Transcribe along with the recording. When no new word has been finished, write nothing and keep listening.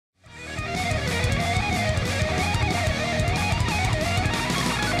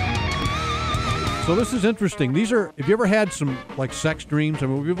So this is interesting. These are, have you ever had some, like, sex dreams? I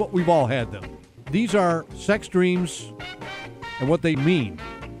mean, we've all had them. These are sex dreams and what they mean,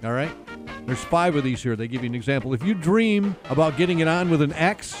 all right? There's 5 of these here. They give you an example. If you dream about getting it on with an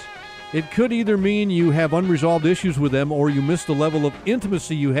ex, it could either mean you have unresolved issues with them or you missed the level of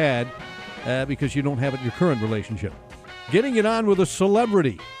intimacy you had because you don't have it in your current relationship. Getting it on with a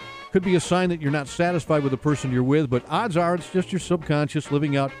celebrity could be a sign that you're not satisfied with the person you're with, but odds are it's just your subconscious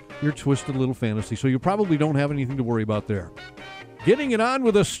living out your twisted little fantasy, so you probably don't have anything to worry about there. Getting it on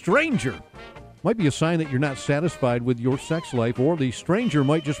with a stranger might be a sign that you're not satisfied with your sex life, or the stranger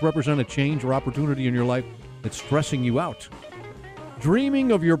might just represent a change or opportunity in your life that's stressing you out.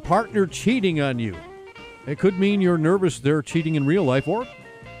 Dreaming of your partner cheating on you. It could mean you're nervous they're cheating in real life, or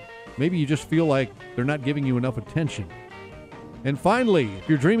maybe you just feel like they're not giving you enough attention. And finally, if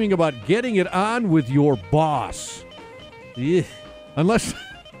you're dreaming about getting it on with your boss, unless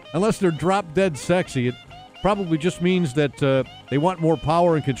they're drop-dead sexy, it probably just means that they want more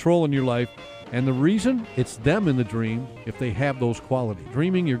power and control in your life. And the reason? It's them in the dream if they have those qualities.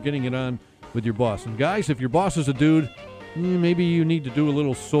 Dreaming you're getting it on with your boss. And guys, if your boss is a dude, maybe you need to do a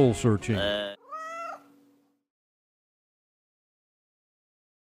little soul searching.